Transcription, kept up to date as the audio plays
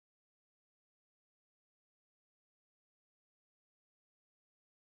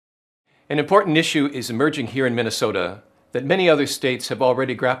An important issue is emerging here in Minnesota that many other states have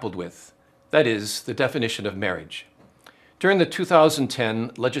already grappled with. That is, the definition of marriage. During the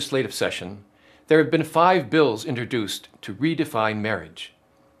 2010 legislative session, there have been 5 bills introduced to redefine marriage.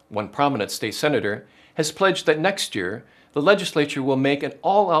 One prominent state senator has pledged that next year, the legislature will make an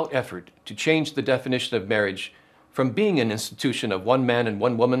all-out effort to change the definition of marriage from being an institution of one man and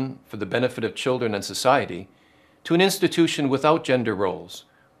one woman for the benefit of children and society to an institution without gender roles,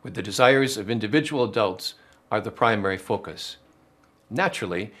 where the desires of individual adults are the primary focus.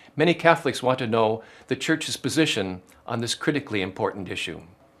 Naturally, many Catholics want to know the Church's position on this critically important issue.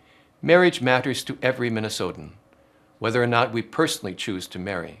 Marriage matters to every Minnesotan, whether or not we personally choose to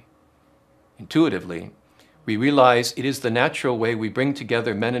marry. Intuitively, we realize it is the natural way we bring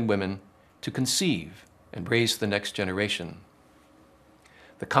together men and women to conceive and raise the next generation.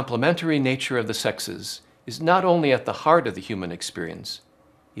 The complementary nature of the sexes is not only at the heart of the human experience,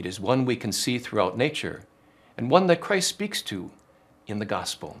 it is one we can see throughout nature, and one that Christ speaks to in the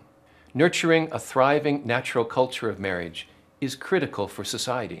gospel. Nurturing a thriving natural culture of marriage is critical for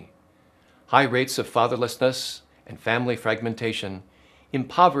society. High rates of fatherlessness and family fragmentation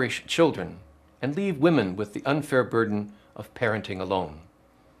impoverish children and leave women with the unfair burden of parenting alone.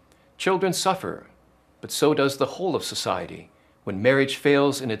 Children suffer, but so does the whole of society when marriage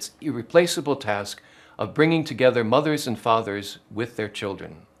fails in its irreplaceable task of bringing together mothers and fathers with their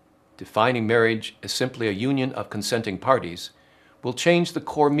children. Defining marriage as simply a union of consenting parties will change the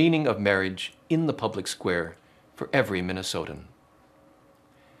core meaning of marriage in the public square for every Minnesotan.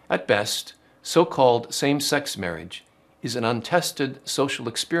 At best, so-called same-sex marriage is an untested social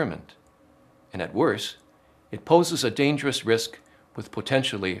experiment, and at worst, it poses a dangerous risk with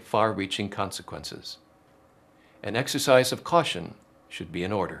potentially far-reaching consequences. An exercise of caution should be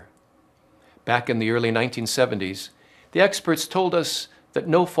in order. Back in the early 1970s, the experts told us that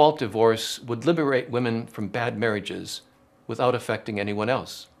no-fault divorce would liberate women from bad marriages without affecting anyone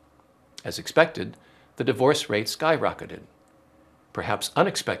else. As expected, the divorce rate skyrocketed. Perhaps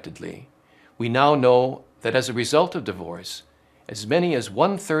unexpectedly, we now know that as a result of divorce, as many as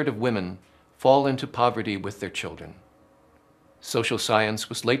 1/3 of women fall into poverty with their children. Social science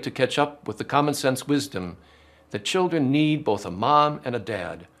was late to catch up with the common-sense wisdom that children need both a mom and a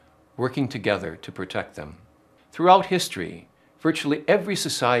dad working together to protect them. Throughout history, virtually every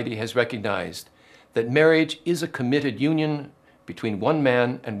society has recognized that marriage is a committed union between one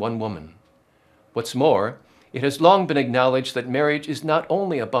man and one woman. What's more, it has long been acknowledged that marriage is not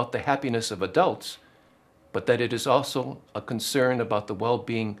only about the happiness of adults, but that it is also a concern about the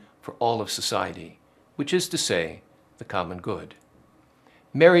well-being for all of society, which is to say, the common good.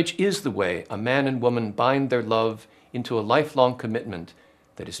 Marriage is the way a man and woman bind their love into a lifelong commitment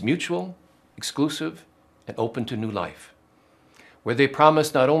that is mutual, exclusive, and open to new life, where they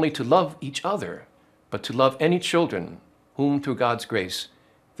promise not only to love each other, but to love any children whom, through God's grace,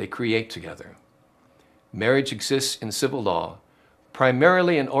 they create together. Marriage exists in civil law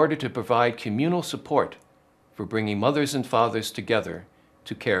primarily in order to provide communal support for bringing mothers and fathers together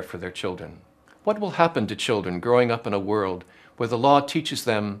to care for their children. What will happen to children growing up in a world where the law teaches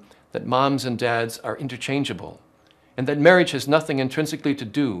them that moms and dads are interchangeable and that marriage has nothing intrinsically to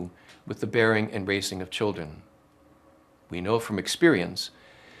do with the bearing and raising of children? We know from experience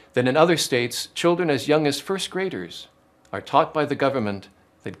that in other states, children as young as first graders are taught by the government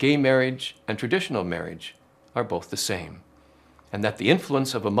that gay marriage and traditional marriage are both the same, and that the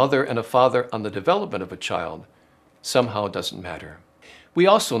influence of a mother and a father on the development of a child somehow doesn't matter. We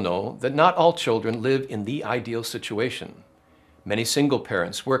also know that not all children live in the ideal situation. Many single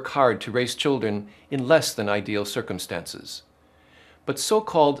parents work hard to raise children in less than ideal circumstances. But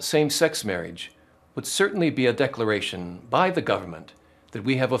so-called same-sex marriage would certainly be a declaration by the government that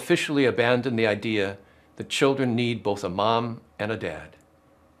we have officially abandoned the idea that children need both a mom and a dad.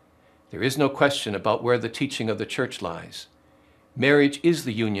 There is no question about where the teaching of the Church lies. Marriage is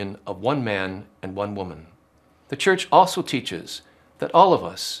the union of one man and one woman. The Church also teaches that all of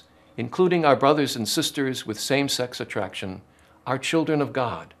us, including our brothers and sisters with same-sex attraction, are children of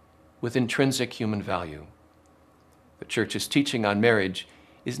God with intrinsic human value. The Church's teaching on marriage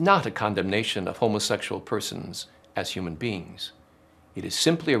is not a condemnation of homosexual persons as human beings. It is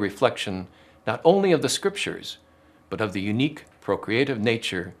simply a reflection not only of the Scriptures, but of the unique procreative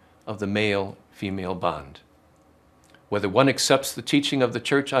nature of the male-female bond. Whether one accepts the teaching of the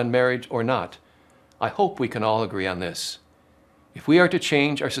Church on marriage or not, I hope we can all agree on this. If we are to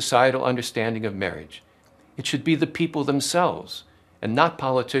change our societal understanding of marriage, it should be the people themselves and not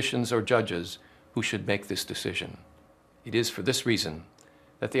politicians or judges who should make this decision. It is for this reason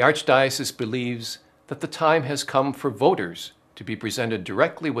that the Archdiocese believes that the time has come for voters to be presented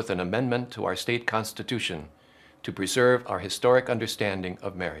directly with an amendment to our state constitution to preserve our historic understanding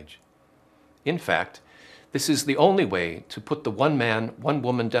of marriage. In fact, this is the only way to put the one-man,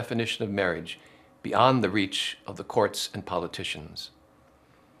 one-woman definition of marriage beyond the reach of the courts and politicians.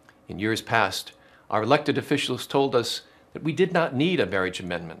 In years past, our elected officials told us that we did not need a marriage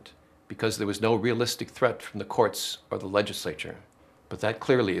amendment because there was no realistic threat from the courts or the legislature, but that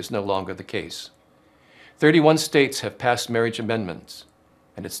clearly is no longer the case. 31 states have passed marriage amendments,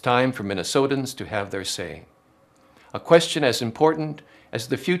 and it's time for Minnesotans to have their say. A question as important as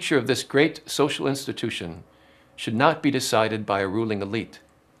the future of this great social institution should not be decided by a ruling elite,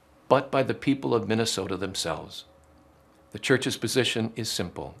 but by the people of Minnesota themselves. The Church's position is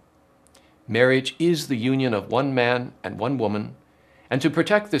simple. Marriage is the union of one man and one woman, and to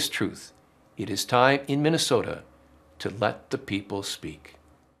protect this truth, it is time in Minnesota to let the people speak.